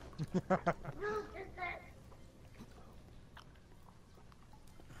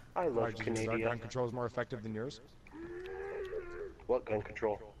 I love Why, do you think our gun Canada. control is more effective than yours? What gun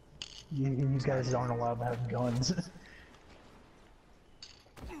control? You guys aren't allowed to have guns.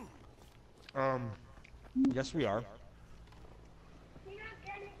 Yes, we are.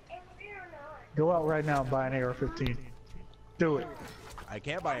 Go out right now and buy an AR-15. Do it. I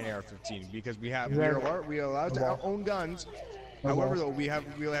can't buy an AR-15 because we Exactly. are allowed to own guns. No However, balls. though, we have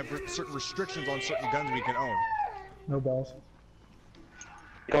certain restrictions on certain guns we can own. No balls.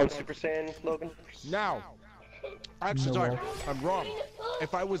 You going Super Saiyan, Logan? Now, actually, No sorry, balls. I'm wrong.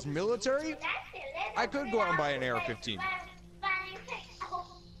 If I was military, I could go out and buy an AR-15.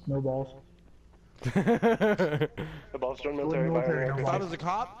 No balls. The balls join military. Go military, Byron. no If I balls.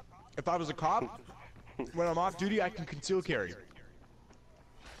 was a cop, when I'm off duty, I can conceal carry.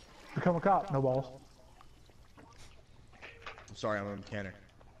 Become a cop. No balls. I'm sorry, I'm a mechanic.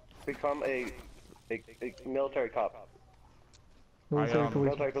 Become a military cop. Military police.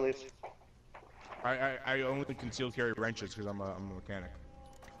 Military police. I only conceal carry wrenches because I'm a mechanic.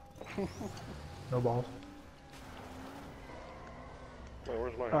 No balls. Wait,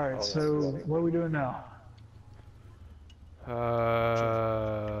 where's mine? Alright, Oh, so yeah. what are we doing now?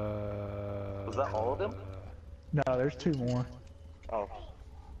 Was that all of them? No, there's 2 more. Oh.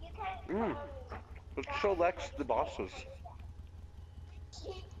 Let's show Lex the bosses.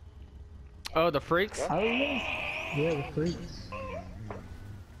 Oh, the freaks? Oh yeah. Yeah, the freaks.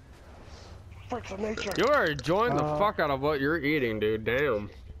 Freaks of nature. You are enjoying the fuck out of what you're eating, dude. Damn.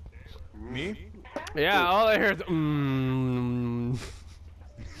 Me? Yeah, all I hear is mmm.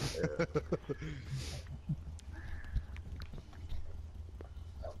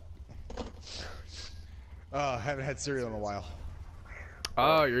 I haven't had cereal in a while.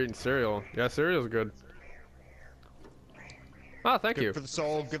 Oh, you're eating cereal. Yeah, cereal's good. Oh, thank Good you. for the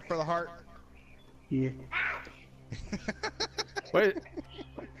soul, good for the heart. Yeah. Wait,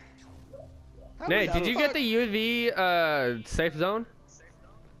 How Nate, the did you fuck- get the UV safe zone?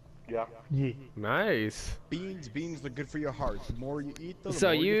 Yeah. Yeah. Nice. Beans are good for your heart. The more you eat them, the So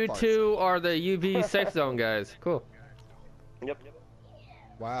more you fart. two are the UV safe zone guys. Cool. Yep.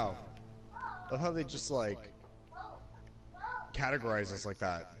 Wow. I love how they just like categorize us like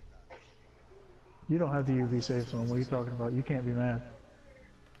that. You don't have the UV safe zone. What are you talking about? You can't be mad.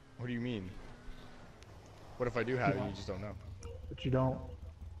 What do you mean? What if I do have it and you just don't know? But you don't.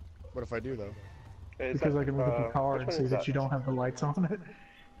 What if I do though? Hey, is Because that, I can look at the car which and one see is that you don't have the lights on it.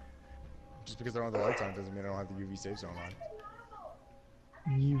 Just because I don't have the lights on doesn't mean I don't have the UV safe zone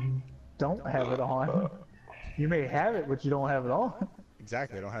on. You don't have it on. You may have it, but you don't have it on.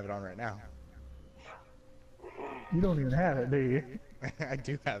 Exactly, I don't have it on right now. You don't even have it, do you? I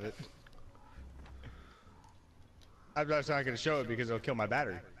do have it. I'm just not going to show it because it'll kill my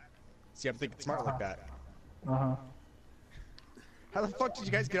battery. See, I'm thinking smart like that. Uh-huh. How the fuck did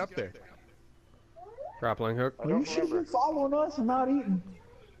you guys get up there? Grappling hook. I Well, you don't should have remember. been following us and not eating.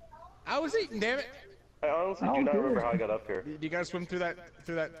 I was eating, damn it! I honestly Oh, do not good. remember how I got up here. Do you guys swim through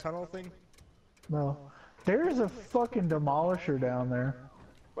that tunnel thing? No. There's a fucking demolisher down there.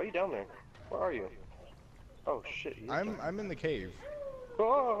 Why are you down there? Where are you? Oh shit. you- I'm in the cave.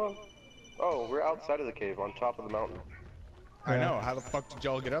 Oh, oh, we're outside of the cave, on top of the mountain. I Yeah. know. How the fuck did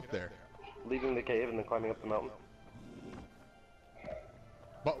y'all get up there? Leaving the cave and then climbing up the mountain.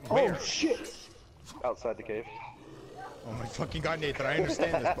 But where? Oh shit! Outside the cave. Oh my fucking god, Nathan! I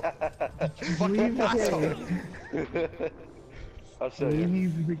understand this. But you fucking Leave the asshole! cave. I'll show you.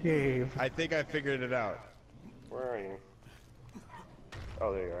 Leave the cave. I think I figured it out. Where are you?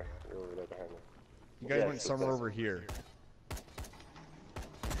 Oh, there you are. You're over there behind me. You guys Yes, went it somewhere does. over here.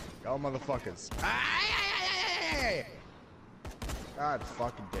 Y'all motherfuckers. Ay! God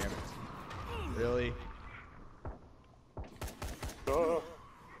fucking damn it. Really? Oh,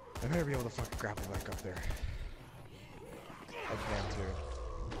 I better be able to fucking grapple back up there. I can too.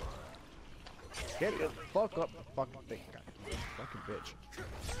 Get the fuck up the fucking thing. God, fucking bitch.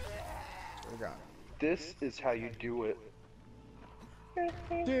 Oh god. this is how you do it.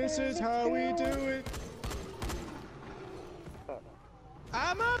 This is how we do it.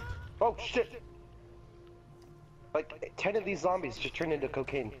 I'm up! Oh shit! Like 10 of these zombies just turned into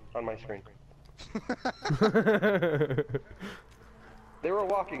cocaine on my screen. They were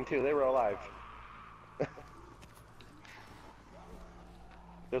walking too. They were alive.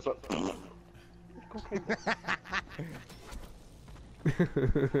 There's what?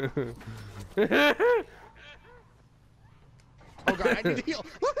 Oh god, I need to heal.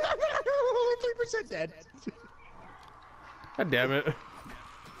 3% dead. God damn it.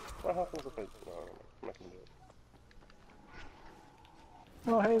 What happens if I? No, I'm not gonna do it.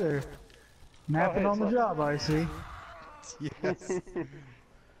 Oh, hey there. Napping hey, on the so- job, I see. Yes.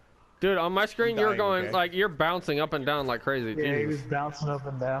 Dude, on my screen, you're dying, going, okay? like, you're bouncing up and down like crazy. Yeah, he was Jesus. bouncing up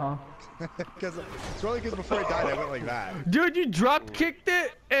and down. Because it's really because before I died, I went like that. Dude, you drop kicked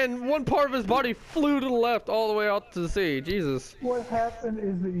it, and one part of his body flew to the left all the way out to the sea. Jesus. What happened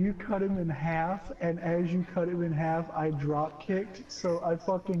is that you cut him in half, and as you cut him in half, I drop kicked, so I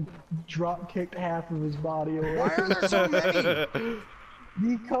fucking drop kicked half of his body away. Why are there so many?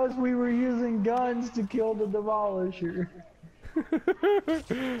 Because we were using guns to kill the Demolisher.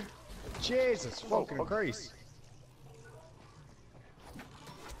 Jesus fucking Christ.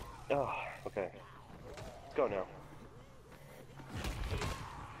 Oh, okay. Go now.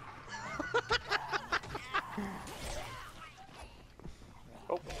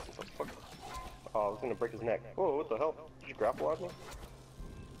 Oh, what the fuck? Oh, I was gonna break his neck. Whoa, what the hell? Did you grapple on me?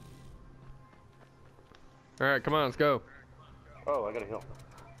 Alright, come on, let's go. Oh, I gotta heal.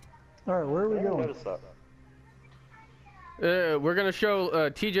 Alright, where are we I didn't going? notice that. We're gonna show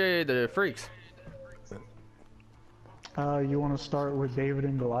TJ the freaks. You want to start with David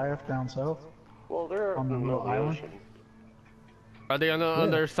and Goliath down south? Well, they're On the in little island? ocean. Are they on the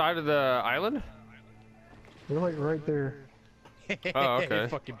other side of the island? They're like right there. Oh, okay.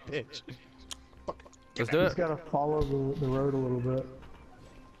 Fucking bitch. Let's do Just it. gotta follow the road a little bit.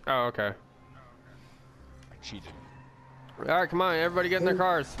 Oh, okay. I cheated. Alright, come on, everybody get in their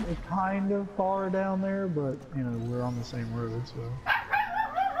cars. It's kind of far down there, but, you know, we're on the same road, so...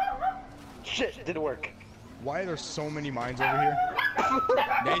 Shit, didn't work. Why are there so many mines over here?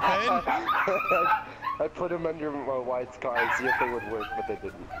 Nathan? I put them under my wife's car and see if they would work, but they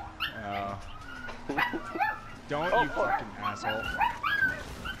didn't. Don't Oh, you fuck. fucking asshole.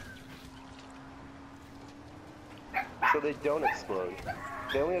 So they don't explode.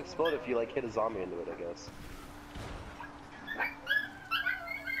 They only explode if you like hit a zombie into it, I guess.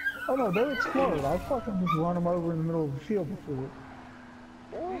 Oh no, they explode. I fucking just run them over in the middle of the field before.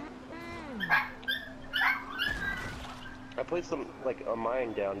 I placed some like a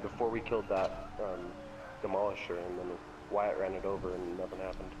mine down before we killed that demolisher, and then Wyatt ran it over and nothing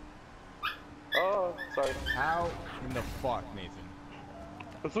happened. Oh, sorry. How in the fuck, Nathan?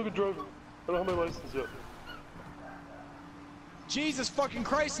 I'm still a good driver. I don't have my license yet. Jesus fucking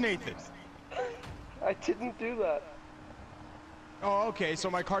Christ, Nathan! I didn't do that. Oh, okay, so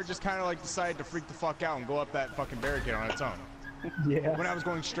my car just kind of like decided to freak the fuck out and go up that fucking barricade on its own. Yeah. When I was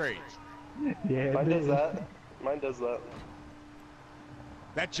going straight. Yeah, Mine it does did. that. Mine does that.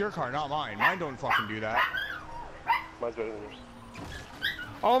 That's your car, not mine. Mine don't fucking do that. Mine's better than yours.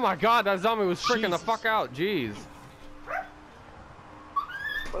 Oh my god, that zombie was freaking the Jesus. fuck out. Jeez.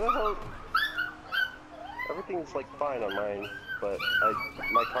 What the hell? Everything's like fine on mine, but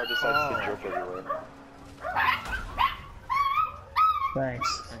my car decides to jerk everywhere.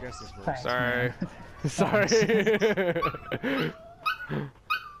 Thanks. I guess this works. Thanks, Sorry. man. Sorry.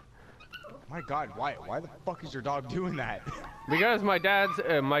 My god, why the fuck is your dog doing that? Because my dad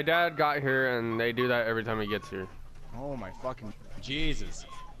got here and they do that every time he gets here. Oh my fucking Jesus.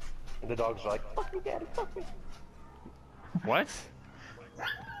 The dogs are like, fuck me, daddy, fuck me. What?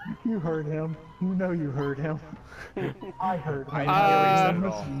 You heard him. You know you heard him. I heard him. I Uh,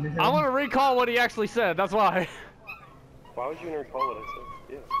 never said it all. I want to recall what he actually said, that's why. Why would you even recall what I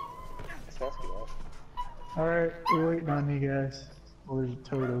said? Yeah. Just ask me that. Alright, we're waiting on you guys. Oh, there's a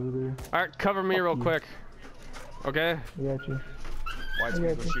toad over there. Alright, cover me real quick. Okay? I got you. Why'd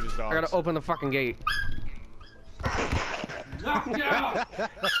you go shoot his dogs? I gotta open the fucking gate.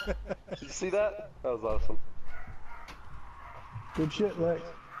 Did you see that? That was awesome. Good shit, Lex.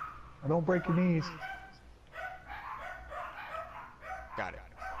 Now don't break your knees. Got it.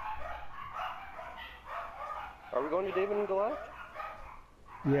 Are we going to David and Goliath?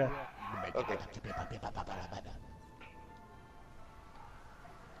 Yeah. Okay.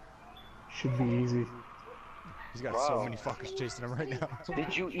 Should be easy. He's got so Wow. many fuckers chasing him right now.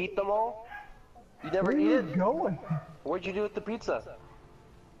 Did you eat them all? You never Where are eat you it? going? What'd you do with the pizza?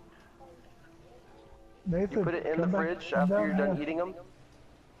 Nathan, You put it in the come back- fridge come after down you're done here. eating them?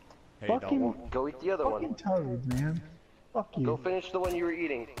 Hey, Fucking- don't. Go eat the other Fucking one. toads, man. Fuck you. Go finish the one you were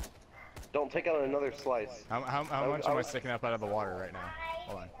eating. Don't take out another slice. How much am I sticking up out of the water right now?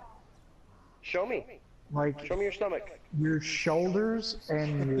 Hold on. Show me. Like, Show me your stomach. your shoulders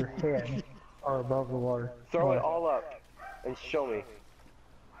and your head are above the water. Throw it Like, all up and show me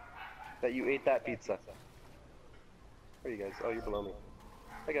that you ate that pizza. Where are you guys? Oh, you're below me.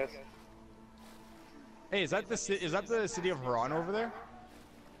 Hey guys. Hey, is that the city of Haran over there?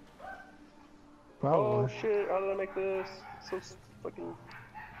 Oh Probably. shit, how did I make this? So fucking...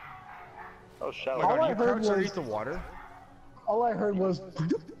 Oh, Like, shallow. All are I you heard crouched was- underneath the water? All I heard was,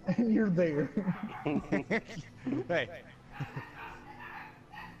 and you're there. Hey.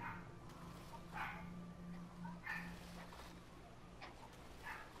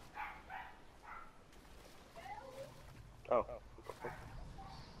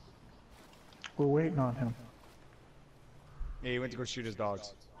 We're waiting on him. Yeah, he went to go shoot his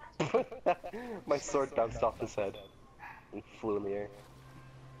dogs. My sword bounced off his head and flew in the air.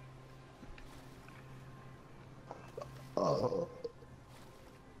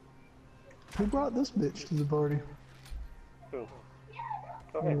 Who brought this bitch to the party? Who?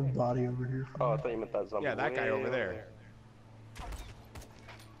 Oh, There's a hey. body over here. Oh, I thought you meant that zombie. Yeah, that guy way over there.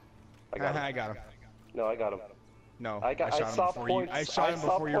 I got him. I got him. No, I got him. No, I saw points. I shot him I saw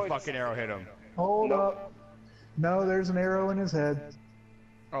before your points. fucking arrow hit him. Hold No. up. No, there's an arrow in his head.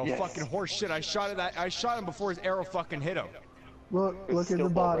 Oh, Yes. fucking horse shit. I shot him before his arrow fucking hit him. Look There's at still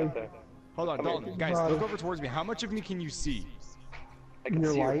the ball body. right there. Hold on, Come here. Dalton. Guys, Body. look over towards me. How much of me can you see? I can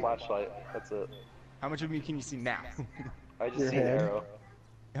Your see your light. flashlight. That's it. How much of me can you see now? I just Your see an head. arrow.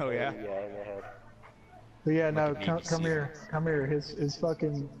 Oh, yeah? Yeah, in the head. But yeah, no, Look at come ABC. here. Come here. His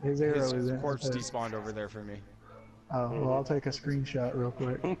fucking, his arrow His is in corpse his head. despawned over there for me. Oh, well, I'll take a screenshot real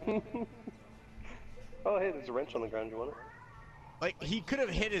quick. Oh, hey, there's a wrench on the ground. You want it? Like, he could have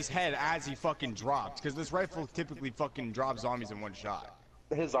hit his head as he fucking dropped, because this rifle typically fucking drops zombies in one shot.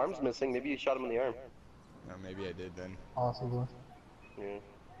 His arm's missing. Maybe you shot him in the arm. Oh, maybe I did then. Possibly. Yeah.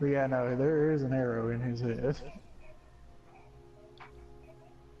 But yeah, no, there is an arrow in his head.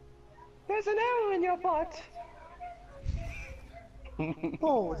 There's an arrow in your butt.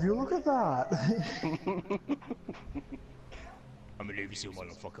 Oh, would you look at that? I'm a Navy SEAL,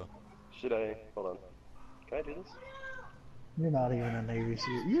 motherfucker. Should I? Hold on. Can I do this? You're not even a Navy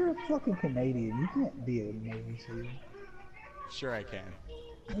SEAL. You're a fucking Canadian. You can't be a Navy SEAL. Sure I can.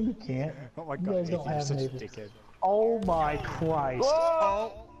 No, you can't. Oh my You god, guys don't you're have such a Navy. dickhead. Oh my Christ.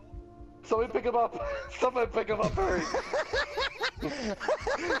 Whoa! Somebody pick him up! Somebody pick him up! Hurry!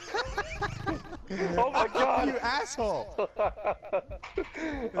 Oh my god! You asshole!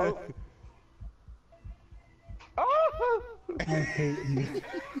 Oh. Ah! I hate you.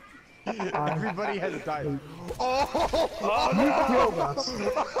 Everybody has died. You killed us.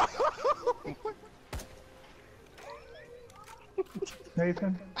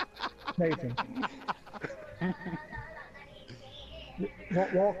 Nathan? Nathan.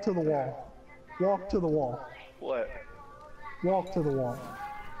 Walk to the wall. Walk to the wall. What? Walk to the wall.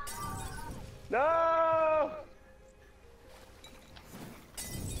 No!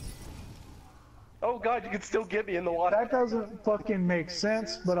 Oh god, you can still get me in the water. That doesn't fucking make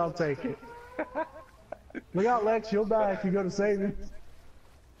sense, but I'll take it. We got Lex, you'll die if you go to save him.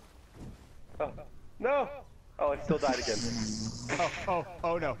 Oh, no! Oh, I still died again.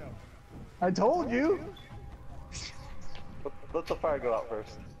 Oh no. I told you! Let the fire go out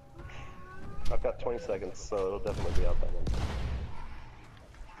first. I've got 20 seconds, so it'll definitely be out by then.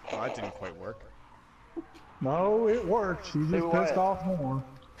 Oh, that didn't quite work. No, it worked. You Hey, just Wyatt. pissed off more.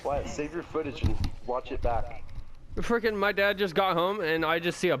 Wyatt, save your footage and watch it back. Freaking, my dad just got home and I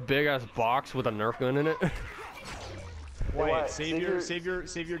just see a big ass box with a Nerf gun in it. Wyatt, Wyatt, save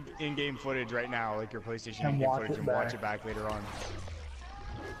your in-game footage right now, like your PlayStation And in-game watch footage, it and watch back. it back later on.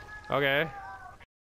 Okay.